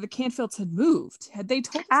realize that the Canfields had moved. Had they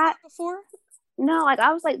told us that before? No, like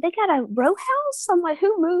I was like, they got a row house. I'm like,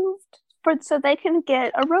 who moved so they can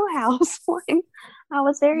get a row house? Like, I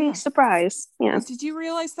was very surprised. Yeah. Did you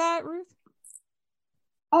realize that, Ruth?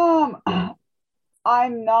 I'm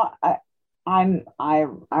not. I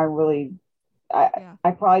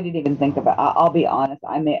probably didn't even think about. I'll be honest.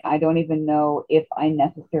 I don't even know if I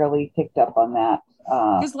necessarily picked up on that.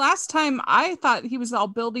 Because last time I thought he was all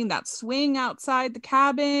building that swing outside the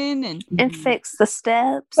cabin and fix the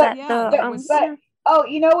steps. Oh,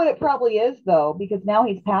 you know what it probably is though, because now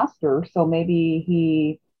he's pastor, so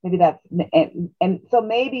maybe that's and so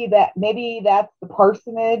maybe that's the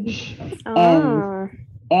parsonage,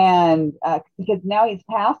 and because now he's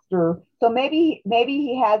pastor, so maybe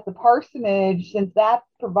he has the parsonage, since that's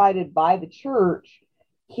provided by the church.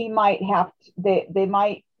 He might have they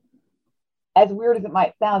might, as weird as it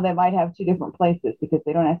might sound, they might have 2 different places because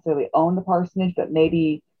they don't necessarily own the parsonage, but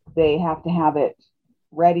maybe they have to have it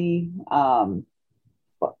ready.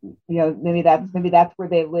 Maybe that's where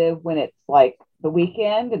they live when it's like the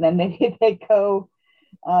weekend, and then maybe they go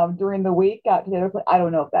during the week out to the other place. I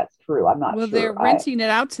don't know if that's true. I'm not sure. Well, they're renting it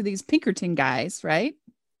out to these Pinkerton guys, right?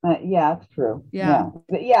 Yeah, it's true. Yeah.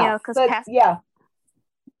 Because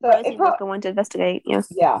so it probably going to investigate. Yeah.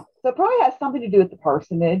 So it probably has something to do with the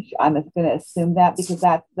parsonage. I'm just going to assume that, because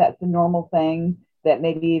that's the normal thing, that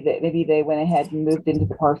maybe they went ahead and moved into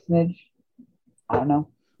the parsonage. I don't know.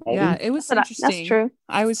 Maybe. Yeah, it was interesting. That's true.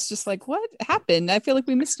 I was just like, what happened? I feel like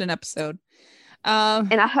we missed an episode.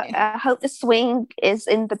 And I hope the swing is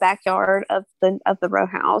in the backyard of the row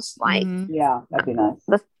house. Like, yeah, that'd be nice.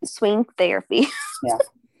 The swing therapy.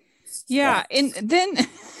 Yeah. And then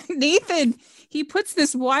Nathan, he puts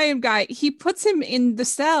this YM guy, he puts him in the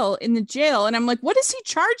cell in the jail, and I'm like, what is he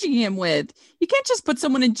charging him with? You can't just put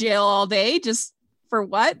someone in jail all day just for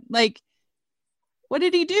what? Like, what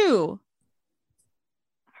did he do?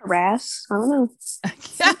 Harass? I don't know.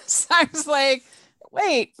 Yes, I was like,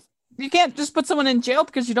 wait, you can't just put someone in jail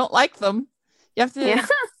because you don't like them. You have to.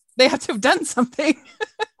 They have to have done something.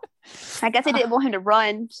 I guess they didn't want him to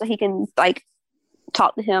run so he can like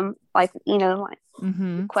talk to him, like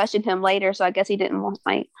question him later. So I guess he didn't want,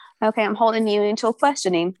 like, okay, I'm holding you until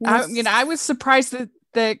questioning. I was surprised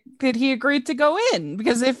that he agreed to go in,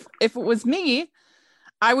 because if it was me,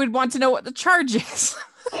 I would want to know what the charge is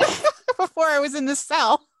before I was in the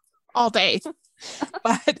cell all day.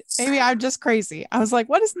 But maybe I'm just crazy. I was like,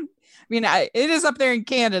 what is? I mean, it is up there in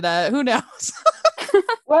Canada. Who knows?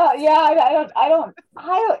 Well, yeah, I don't.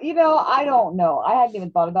 I don't know. I hadn't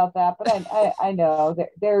even thought about that, but I know that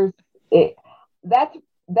there's it.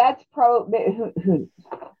 That's probably who.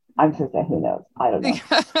 I'm just saying, who knows? I don't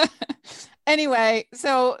know. Anyway,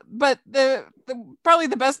 but the probably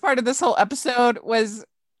the best part of this whole episode was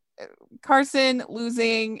Carson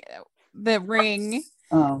losing the ring.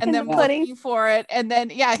 And then looking for it, and then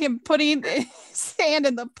him putting his hand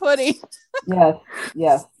in the pudding.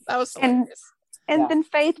 Yes. That was hilarious. And then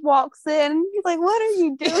Faith walks in, and he's like, "What are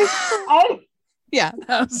you doing?" Yeah,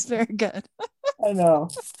 that was very good. I know.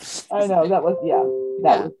 That was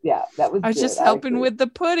That was. I was good. just helping with the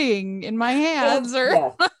pudding in my hands,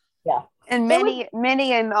 Yeah. And Minnie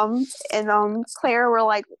and Claire were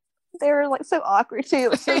like, they were like so awkward too.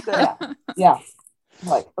 It was so good. Yeah.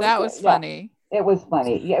 Like that was funny. It was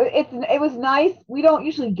funny. Yeah, it was nice. We don't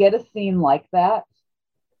usually get a scene like that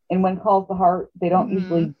in When Calls the Heart, they don't Mhm.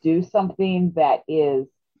 usually do something that is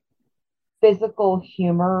physical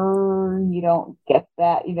humor. You don't get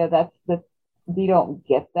that. You don't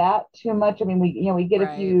get that too much. I mean, we get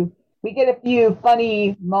Right. a few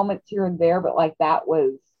funny moments here and there, but like that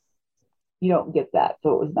was, you don't get that.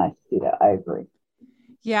 So it was nice to see that. I agree.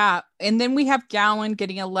 Yeah. And then we have Gowan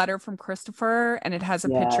getting a letter from Christopher, and it has a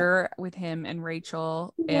Yeah. picture with him and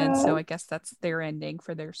Rachel. And so Yeah. I guess that's their ending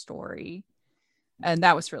for their story. And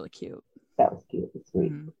that was really cute. That was cute. It's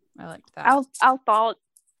sweet. I liked that.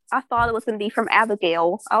 I thought it was going to be from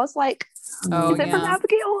Abigail. I was like, Oh, is it from yeah.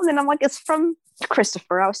 Abigail? And then I'm like, it's from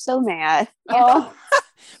Christopher. I was so mad. Oh,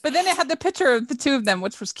 But then it had the picture of the two of them,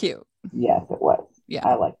 which was cute. yes, it was. Yeah.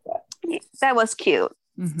 I like that. That was cute.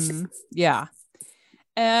 Yeah.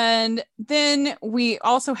 And then we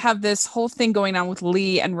also have this whole thing going on with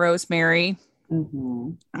Lee and Rosemary.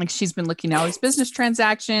 Mm-hmm. Like she's been looking at all these business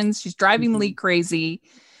transactions. She's driving Mhm. Lee crazy,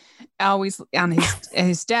 always on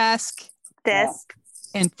his desk Desk.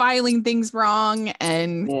 and filing things wrong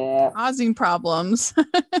and Yeah. causing problems.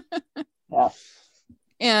 Yeah.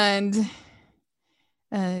 And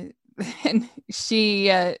and she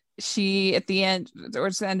at the end,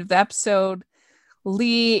 towards the end of the episode,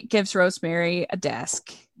 Lee gives Rosemary a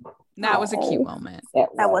desk. And that was a cute Oh. moment.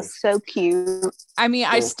 That was so cute. I mean,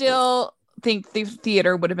 I Very still think the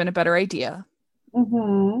theater would have been a better idea.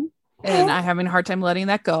 Mm-hmm. And I'm having a hard time letting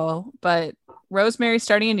that go. But Rosemary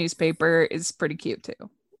starting a newspaper is pretty cute too.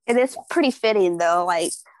 It is pretty fitting though.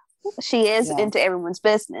 Like she is Yeah. into everyone's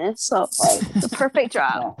business. So Right. the perfect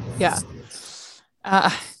job. Yeah.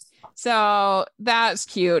 Yeah. So that's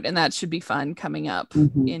cute, and that should be fun coming up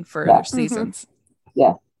Mhm. in further Yeah. seasons.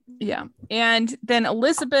 Yeah. Yeah. And then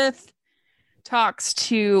Elizabeth talks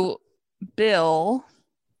to Bill,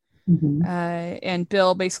 Mhm. and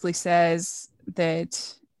Bill basically says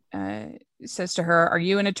to her, "Are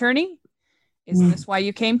you an attorney? Isn't this why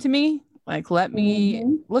you came to me? Like, let me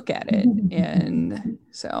Mhm. look at it." And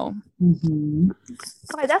so, Mhm.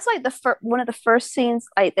 Like that's like one of the first scenes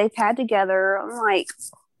like they've had together on like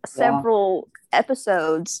several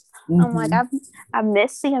episodes. I'm like, Mhm. I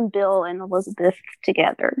miss seeing Bill and Elizabeth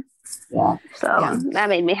together. Yeah. So Yeah. that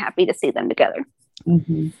made me happy to see them together.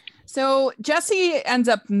 Mhm. so Jesse ends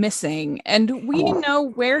up missing, and we Yeah. know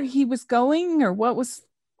where he was going or what was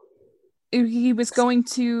he was going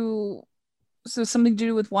to. So something to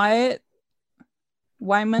do with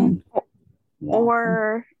Wyman. Yeah.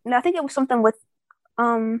 Or no, I think it was something with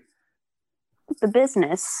the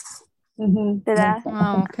business. Mhm. Did I?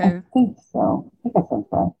 Oh, okay. I think so. I think I think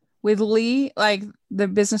so. With Lee, like the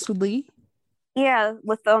business with Lee. Yeah,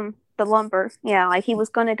 with the lumber. Yeah, like he was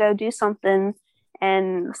gonna go do something,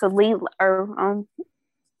 and so Lee Lee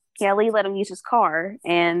let him use his car,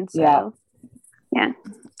 and so Yeah.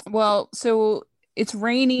 Well, so it's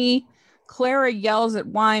rainy. Clara yells at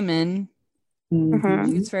Wyman. Mhm.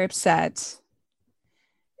 She gets very upset.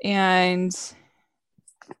 And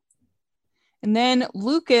then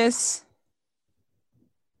Lucas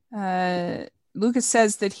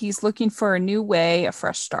says that he's looking for a new way, a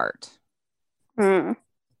fresh start. Mm.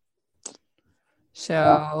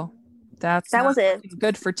 So that was it.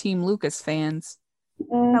 good for Team Lucas fans.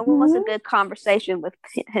 That was a Mhm. good conversation with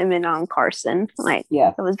him and Carson. Like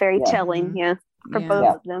Yeah. it was very Yeah. telling, for Yeah. both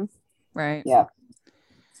Yeah. of them. Right. Yeah.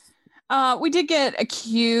 We did get a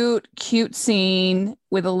cute scene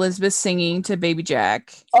with Elizabeth singing to Baby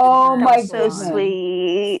Jack. Oh That my was so goodness.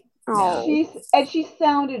 sweet. Oh, She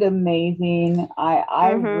sounded amazing.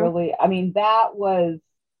 I Mhm. really, I mean, that was,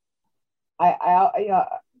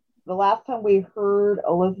 the last time we heard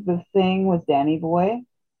Elizabeth sing was Danny Boy.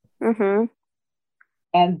 mhm,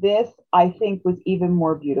 And this, I think, was even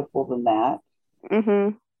more beautiful than that.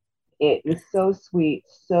 mhm. It was so sweet,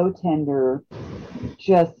 so tender,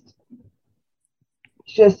 just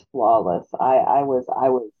flawless. I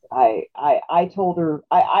told her,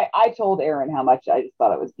 I told Erin how much I just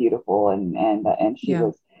thought it was beautiful, and she Yeah.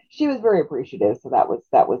 was very appreciative. So that was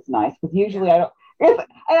nice, because usually I don't. And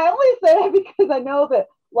I only say that because I know that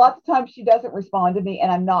lots of times she doesn't respond to me,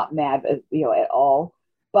 and I'm not mad, at all.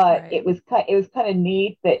 But Right. it was kind of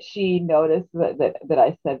neat that she noticed that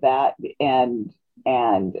I said that, and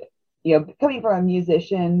coming from a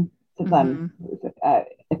musician, since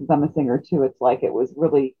since I'm a singer too, it's like it was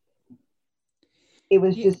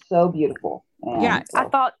just so beautiful. And Yeah. I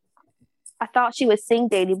thought she would sing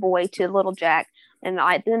Danny Boy to Little Jack, and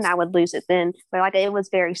then I would lose it then. But like it was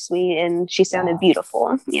very sweet, and she sounded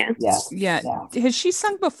beautiful. Yeah. Yeah. Has she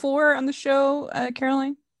sung before on the show,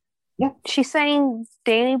 Caroline? She sang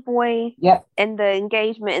Danny Boy Yep. in the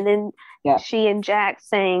engagement, and then Yeah. she and Jack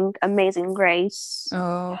sang Amazing Grace.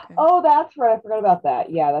 Oh, okay. Oh, that's right. I forgot about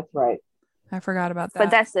that. Yeah, that's right. I forgot about that.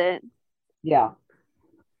 But that's it. Yeah.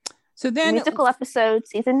 So then, Musical episode,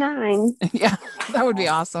 season 9. yeah, that would be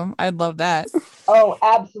awesome. I'd love that. Oh,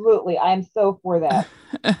 absolutely. I am so for that.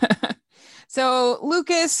 So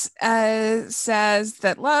Lucas says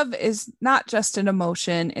that love is not just an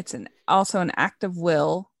emotion; it's also an act of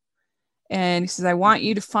will. And he says, "I want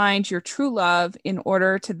you to find your true love. In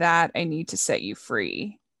order to that, I need to set you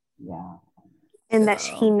free." Yeah. And that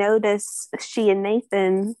he noticed she and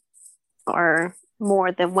Nathan are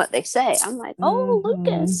more than what they say. I'm like, oh,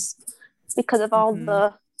 Lucas, because of all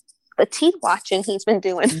the teeth watching he's been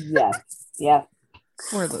doing. Yes. Yes.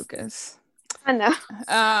 Poor Lucas. I know.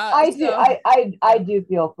 I do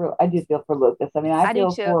feel for Lucas. I mean, I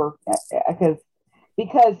feel for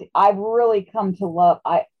because I've really come to love.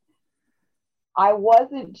 I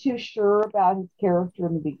wasn't too sure about his character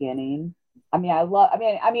in the beginning. I mean, as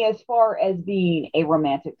far as being a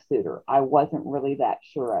romantic suitor, I wasn't really that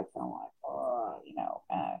sure. I felt like,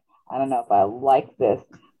 I don't know if I like this,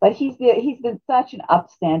 but he's been such an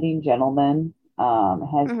upstanding gentleman.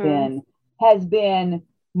 Gone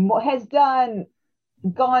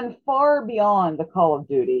far beyond the Call of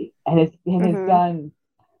Duty, and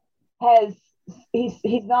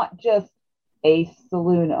he's not just a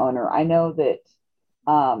saloon owner. I know that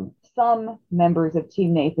some members of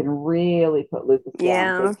Team Nathan really put Lucas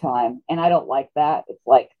down big time, and I don't like that. It's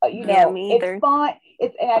like it's fine.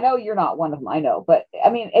 And I know you're not one of them. I know, but I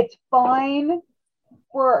mean, it's fine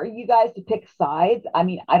for you guys to pick sides. I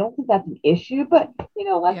mean, I don't think that's an issue, but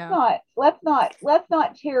let's not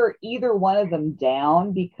tear either one of them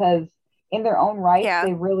down, because in their own right,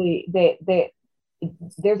 they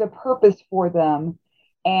there's a purpose for them.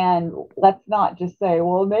 And let's not just say,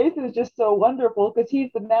 well, Nathan's just so wonderful because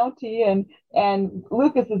he's the Mountie and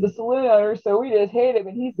Lucas is the saloon owner, so we just hate him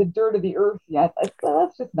and he's the dirt of the earth. Yeah,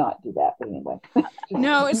 let's just not do that. But anyway.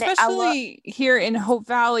 No, especially here in Hope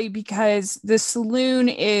Valley, because the saloon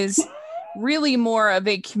is really more of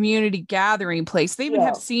a community gathering place. They even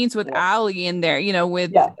have scenes with Allie in there,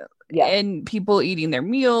 and people eating their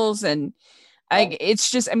meals. And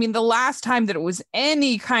it's just, I mean, the last time that it was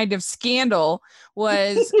any kind of scandal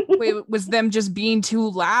was them just being too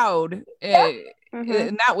loud. And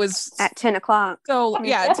that was at 10 o'clock. So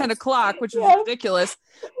at 10 o'clock, which was ridiculous.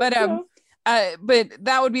 But but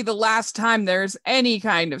that would be the last time there's any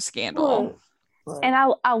kind of scandal. And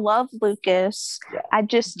I love Lucas. I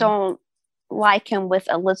just don't like him with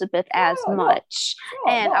Elizabeth as much.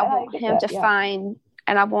 And I want him to find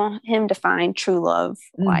find true love,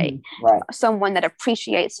 someone that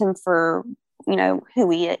appreciates him for, who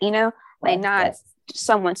he is, not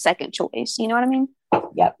someone's second choice. You know what I mean?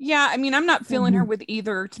 Yep. Yeah. I mean, I'm not feeling her with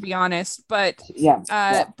either, to be honest, but,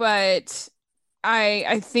 but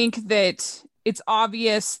I think that it's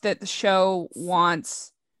obvious that the show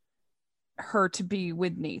wants her to be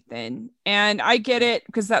with Nathan, and I get it,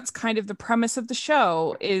 because that's kind of the premise of the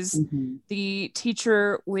show is the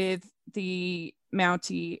teacher with the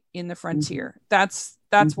Mountie in the frontier. That's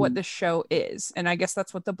what the show is, and I guess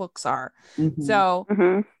that's what the books are. So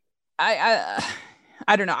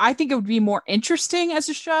I don't know. I think it would be more interesting as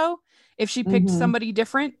a show if she picked somebody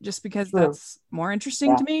different, just because that's more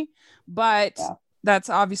interesting to me. But that's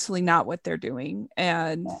obviously not what they're doing,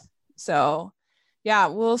 and so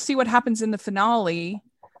we'll see what happens in the finale.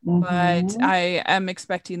 But I am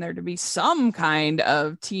expecting there to be some kind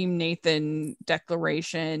of Team Nathan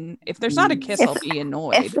declaration. If there's not a kiss, I'll be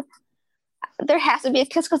annoyed. There has to be a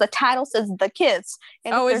kiss, because the title says The Kiss.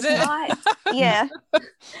 And is it? Not,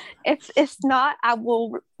 if it's not, I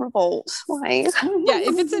will revolt.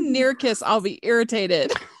 If it's a near kiss, I'll be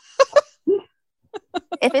irritated.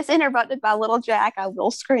 If it's interrupted by little Jack, I will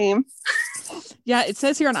scream. Yeah, it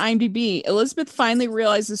says here on IMDb, Elizabeth finally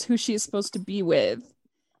realizes who she is supposed to be with.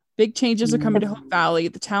 Big changes are coming to Hope Valley.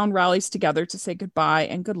 The town rallies together to say goodbye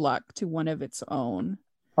and good luck to one of its own.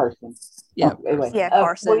 Carson. Yeah.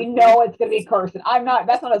 Carson. We know it's going to be Carson.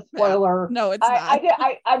 That's not a spoiler. No, it's not.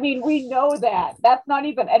 I mean, we know that. That's not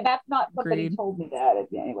even, and that's not something he told me that.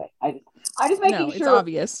 Anyway, I just making sure. It's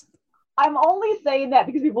obvious. I'm only saying that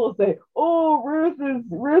because people will say, "Oh,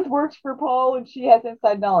 Ruth works for Paul and she has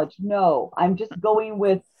inside knowledge." No, I'm just going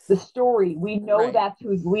with the story. We know that's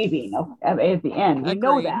who's leaving at the end. We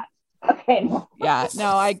know that. Okay. Yeah.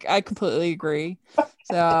 No, I completely agree.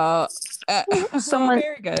 So,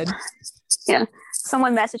 very good. Yeah.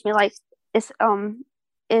 Someone messaged me like, "Is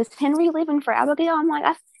Henry leaving for Abigail?" I'm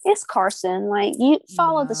like, it's Carson. Like, you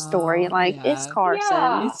follow the story. Like, it's Carson.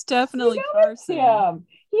 Yeah. It's definitely Carson.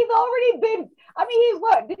 He's already been. I mean,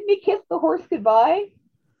 didn't he kiss the horse goodbye?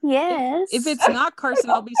 Yes. If it's not Carson,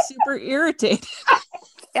 I'll be super irritated.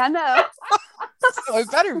 I know. So it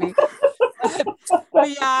better be. But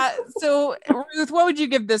yeah. So Ruth, what would you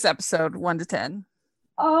give this episode 1 to 10?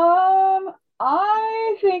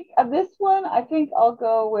 I think this one, I think I'll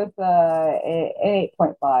go with an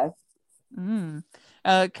 8.5.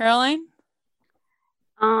 Caroline?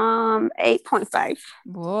 8.5.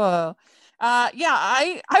 Whoa. Yeah,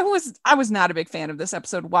 I was not a big fan of this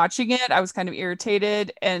episode watching it. I was kind of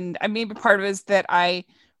irritated, and I maybe part of it is that I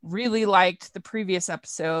really liked the previous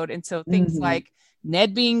episode, and so things like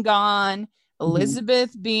Ned being gone,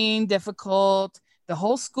 Elizabeth being difficult, the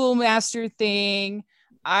whole schoolmaster thing,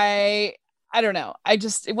 I don't know.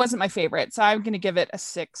 It wasn't my favorite, so I'm going to give it a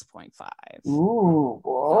 6.5. Ooh, whoa.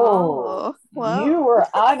 Oh, whoa. You were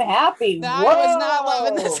unhappy. I was not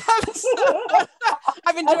loving this episode.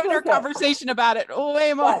 I've enjoyed our conversation about it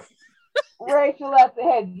way more. Rachel, that's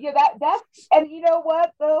ahead. Yeah, that's, and you know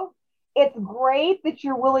what though? It's great that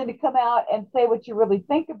you're willing to come out and say what you really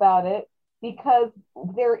think about it, because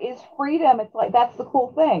there is freedom. It's like, that's the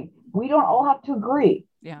cool thing. We don't all have to agree.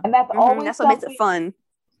 Yeah. And that's always that's what makes it fun.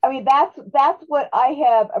 I mean, that's what I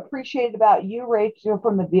have appreciated about you, Rachel,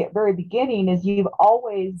 from the very beginning, is you've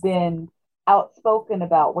always been outspoken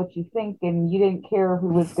about what you think, and you didn't care who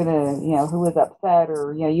was gonna, who was upset,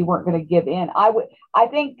 or you weren't gonna give in. I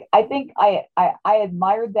think I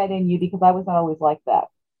admired that in you, because I was not always like that.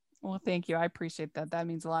 Well, thank you. I appreciate that. That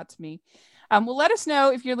means a lot to me. Well, let us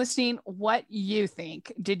know, if you're listening, what you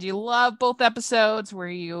think. Did you love both episodes? Were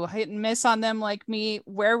you hit and miss on them like me?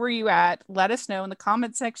 Where were you at? Let us know in the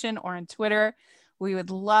comment section or on Twitter. We would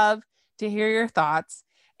love to hear your thoughts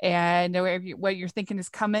and what you're thinking is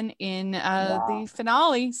coming in the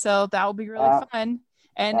finale. So that will be really fun.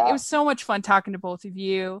 And it was so much fun talking to both of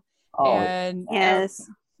you. And yes.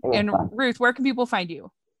 And Ruth, where can people find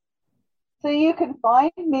you? So you can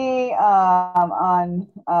find me on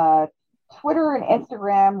Twitter and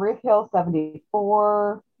Instagram,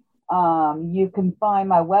 RuthHill74. You can find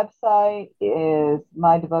my website is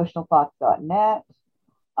mydevotionalthoughts.net.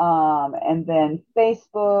 And then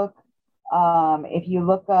Facebook, if you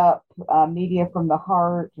look up Media from the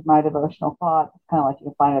Heart, My Devotional Thoughts, it's kind of like you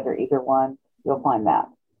can find it, or either one, you'll find that.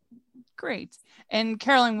 Great. And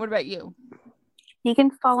Caroline, what about you? You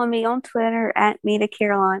can follow me on Twitter at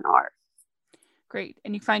MetaCarolineR. Great.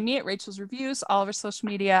 And you can find me at Rachel's Reviews, all of our social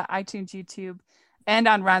media, iTunes, YouTube, and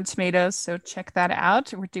on Rotten Tomatoes. So check that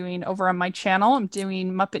out. We're doing over on my channel, I'm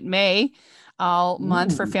doing Muppet May all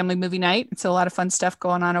month for Family Movie Night. It's a lot of fun stuff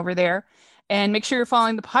going on over there. And make sure you're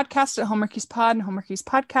following the podcast at Hallmarkies Pod and Hallmarkies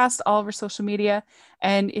Podcast, all of our social media.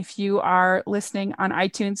 And if you are listening on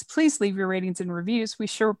iTunes, please leave your ratings and reviews. We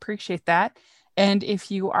sure appreciate that. And if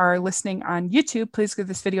you are listening on YouTube, please give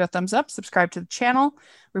this video a thumbs up, subscribe to the channel.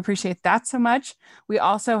 We appreciate that so much. We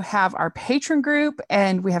also have our Patreon group,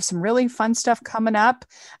 and we have some really fun stuff coming up.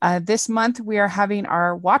 This month, we are having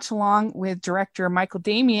our watch along with director Michael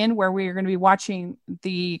Damian, where we are going to be watching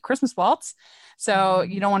the Christmas Waltz. So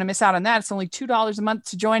you don't want to miss out on that. It's only $2 a month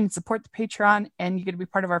to join and support the Patreon, and you get to be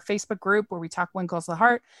part of our Facebook group where we talk When Calls the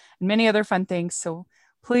Heart and many other fun things. So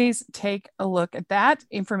please take a look at that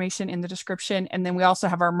information in the description. And then we also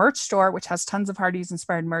have our merch store, which has tons of Hardee's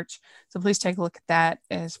inspired merch. So please take a look at that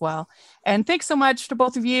as well. And thanks so much to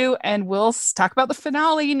both of you. And we'll talk about the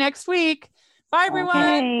finale next week. Bye, everyone.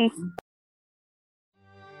 Okay.